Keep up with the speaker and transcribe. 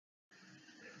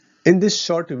In this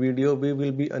short video, we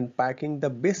will be unpacking the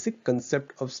basic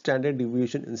concept of standard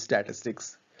deviation in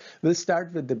statistics. We'll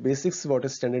start with the basics what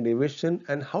is standard deviation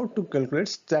and how to calculate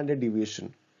standard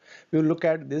deviation. We'll look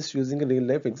at this using a real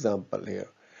life example here.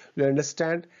 We'll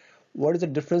understand what is the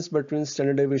difference between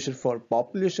standard deviation for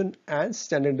population and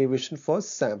standard deviation for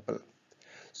sample.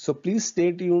 So please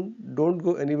stay tuned, don't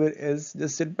go anywhere else,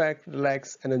 just sit back,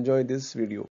 relax and enjoy this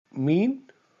video. Mean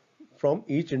from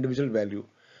each individual value,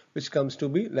 which comes to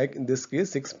be, like in this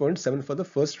case, 6.7 for the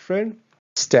first friend.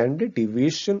 Standard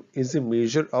deviation is a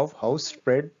measure of how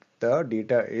spread the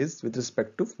data is with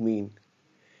respect to mean.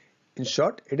 In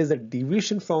short, it is a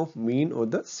deviation from mean or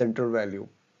the central value.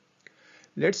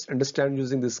 Let's understand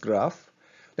using this graph.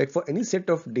 Like for any set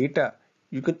of data,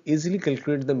 you can easily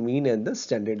calculate the mean and the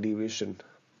standard deviation.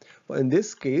 In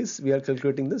this case, we are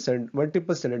calculating the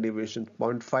multiple standard deviation,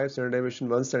 0.5 standard deviation,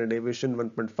 1 standard deviation,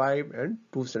 1.5 and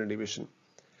 2 standard deviation.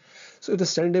 So if the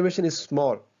standard deviation is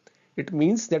small, it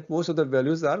means that most of the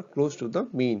values are close to the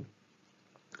mean.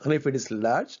 And if it is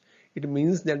large, it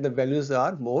means that the values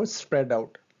are more spread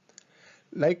out.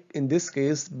 Like in this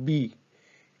case, B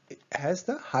has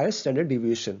the highest standard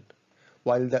deviation,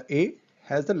 while the A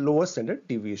has the lower standard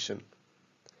deviation.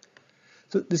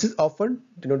 So this is often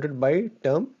denoted by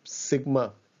term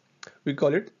sigma. We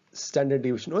call it standard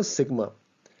deviation or sigma,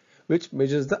 which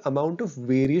measures the amount of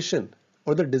variation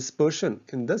or the dispersion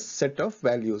in the set of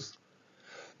values.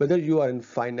 Whether you are in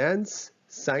finance,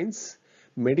 science,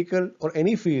 medical or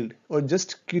any field, or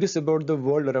just curious about the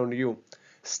world around you,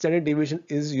 standard deviation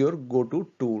is your go-to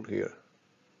tool here.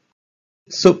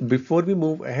 So before we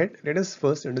move ahead, let us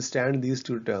first understand these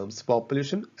two terms,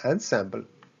 population and sample.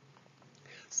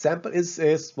 Sample is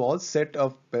a small set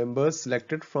of members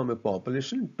selected from a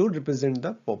population to represent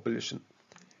the population.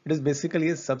 It is basically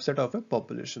a subset of a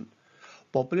population.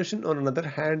 Population, on the other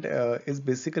hand, is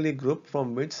basically a group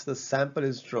from which the sample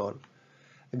is drawn.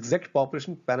 Exact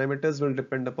population parameters will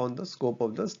depend upon the scope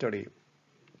of the study.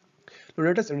 Now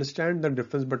let us understand the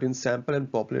difference between sample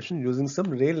and population using some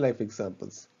real-life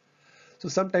examples. So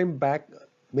some time back,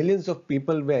 millions of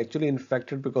people were actually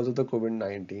infected because of the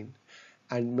COVID-19.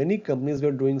 And many companies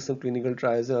were doing some clinical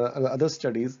trials and other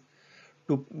studies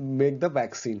to make the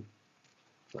vaccine.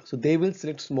 So they will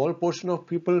select small portion of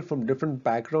people from different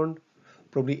background,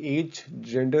 probably age,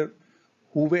 gender,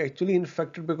 who were actually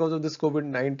infected because of this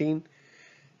COVID-19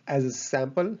 as a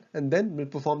sample, and then will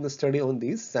perform the study on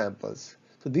these samples.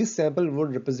 So these samples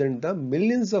would represent the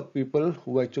millions of people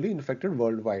who were actually infected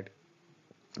worldwide,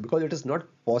 because it is not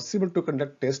possible to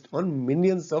conduct tests on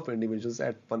millions of individuals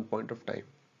at one point of time.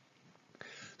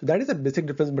 So that is the basic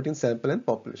difference between sample and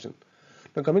population.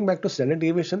 Now coming back to standard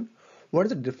deviation, what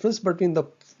is the difference between the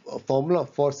formula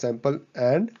for sample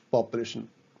and population?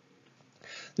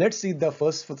 Let's see the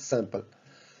first for the sample.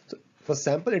 So for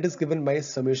sample, it is given by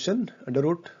summation under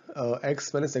root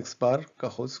x minus x bar ka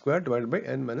whole square divided by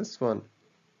n minus 1,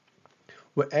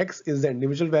 where x is the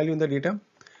individual value in the data,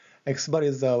 x bar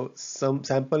is the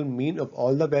sample mean of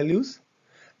all the values,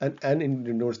 and n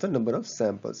denotes the number of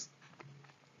samples.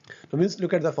 Now let's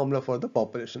look at the formula for the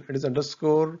population. It is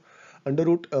underscore under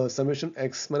root summation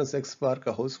x minus x bar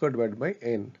ka whole square divided by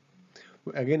n.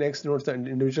 Again, x denotes the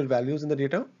individual values in the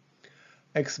data,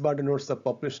 x bar denotes the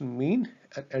population mean,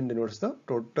 and n denotes the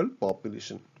total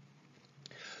population.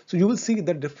 So you will see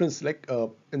the difference, like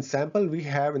in sample we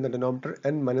have in the denominator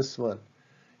n minus 1.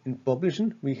 In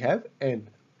population we have n.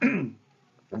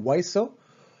 Why so?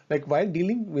 Like while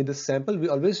dealing with the sample, we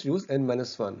always use n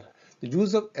minus 1. The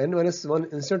use of n minus 1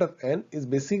 instead of n is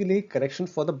basically a correction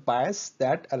for the bias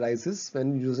that arises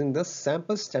when using the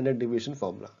sample standard deviation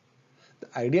formula.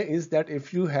 The idea is that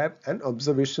if you have n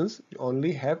observations, you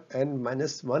only have n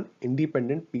minus 1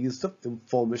 independent piece of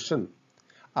information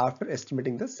after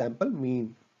estimating the sample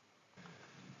mean.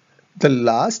 The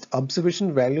last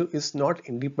observation value is not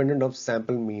independent of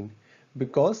sample mean,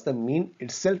 because the mean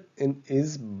itself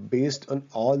is based on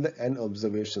all the n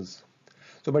observations.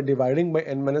 So by dividing by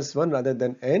n minus 1 rather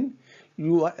than n,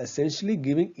 you are essentially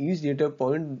giving each data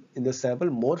point in the sample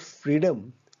more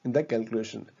freedom in the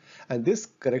calculation. And this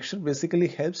correction basically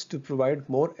helps to provide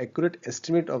more accurate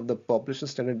estimate of the population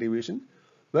standard deviation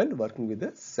when working with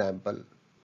the sample.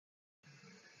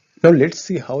 Now let's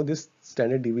see how this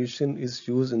standard deviation is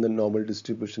used in the normal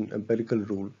distribution empirical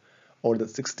rule, or the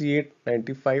 68,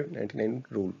 95, 99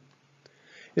 rule.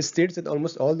 It states that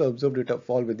almost all the observed data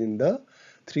fall within the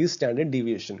 3 standard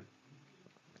deviation,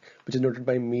 which is noted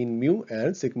by mean mu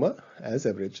and sigma as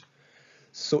average.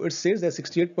 So it says that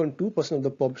 68.2% of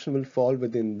the population will fall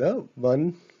within the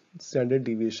 1 standard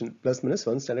deviation, plus minus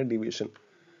 1 standard deviation.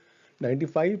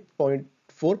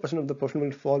 95.4% of the population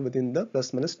will fall within the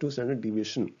plus minus 2 standard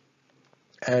deviation.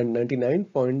 and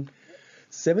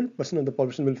 99.7% of the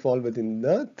population will fall within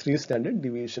the 3 standard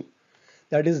deviation.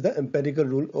 That is the empirical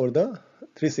rule or the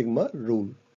 3 sigma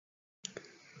rule.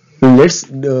 Let's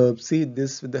see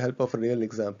this with the help of a real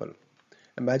example.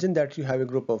 Imagine that you have a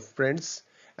group of friends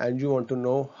and you want to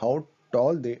know how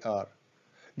tall they are.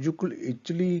 You could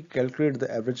actually calculate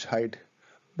the average height,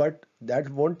 but that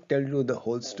won't tell you the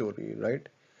whole story, right?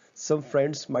 Some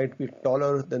friends might be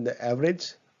taller than the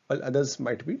average, while others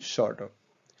might be shorter.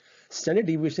 Standard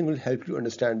deviation will help you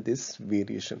understand this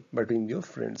variation between your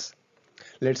friends.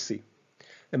 Let's see.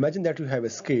 Imagine that you have a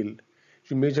scale.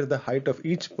 You measure the height of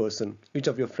each person, each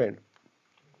of your friend,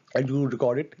 and you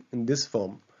record it in this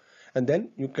form. And then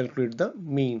you calculate the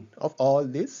mean of all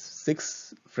these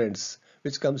 6 friends,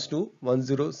 which comes to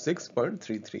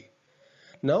 106.33.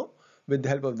 Now, with the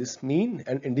help of this mean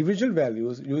and individual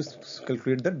values, you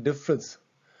calculate the difference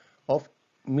of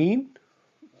mean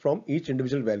from each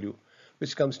individual value,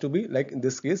 which comes to be, like in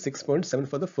this case, 6.7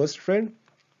 for the first friend.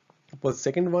 For the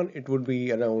second one, it would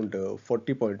be around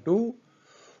 40.2.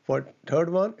 For third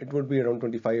one, it would be around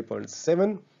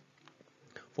 25.7.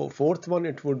 For fourth one,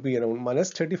 it would be around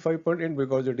minus 35.8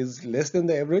 because it is less than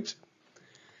the average.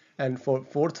 And for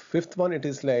fifth one, it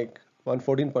is like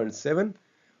 114.7.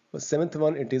 For seventh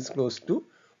one, it is close to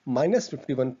minus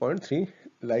 51.3,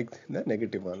 like the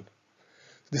negative one.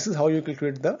 This is how you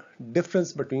calculate the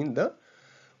difference between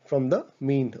from the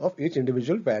mean of each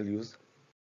individual values.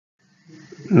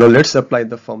 Now let's apply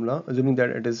the formula, assuming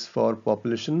that it is for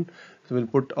population. So we'll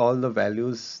put all the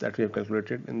values that we have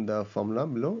calculated in the formula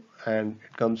below, and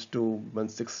it comes to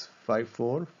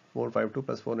 1654452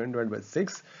 plus 400 divided by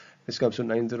 6, which comes to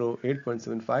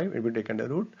 908.75. It will take under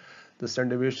root. The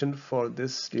standard deviation for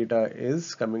this data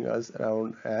is coming as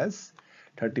around as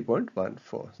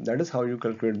 30.14. That is how you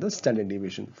calculate the standard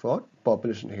deviation for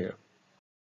population here.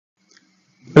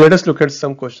 Let us look at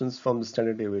some questions from the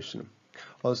standard deviation.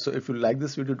 Also, if you like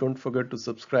this video, don't forget to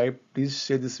subscribe. Please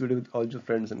share this video with all your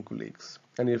friends and colleagues.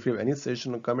 And if you have any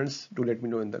suggestions or comments, do let me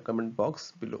know in the comment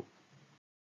box below.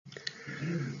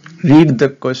 Read the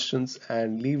questions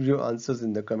and leave your answers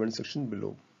in the comment section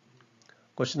below.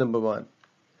 Question number 1.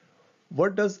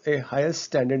 What does a highest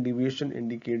standard deviation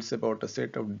indicates about a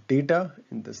set of data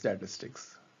in the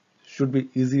statistics? Should be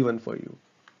easy one for you.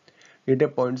 Data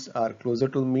points are closer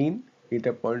to mean.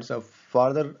 Data points are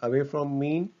farther away from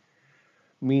mean.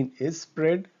 Mean is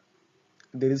spread.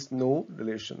 There is no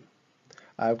relation.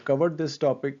 I have covered this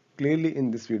topic clearly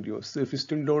in this video. So if you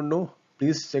still don't know,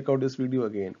 please check out this video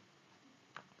again.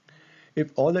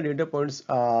 If all the data points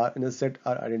are in a set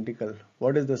are identical,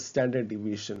 what is the standard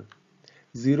deviation?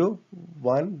 0,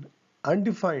 1,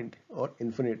 undefined, or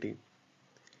infinity?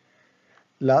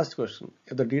 Last question.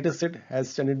 If the data set has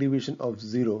standard deviation of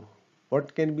 0,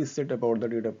 what can be said about the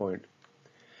data point?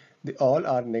 They all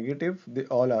are negative, they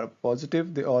all are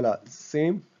positive, they all are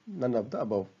same, none of the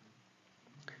above.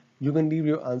 You can leave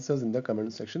your answers in the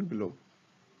comment section below.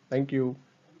 Thank you.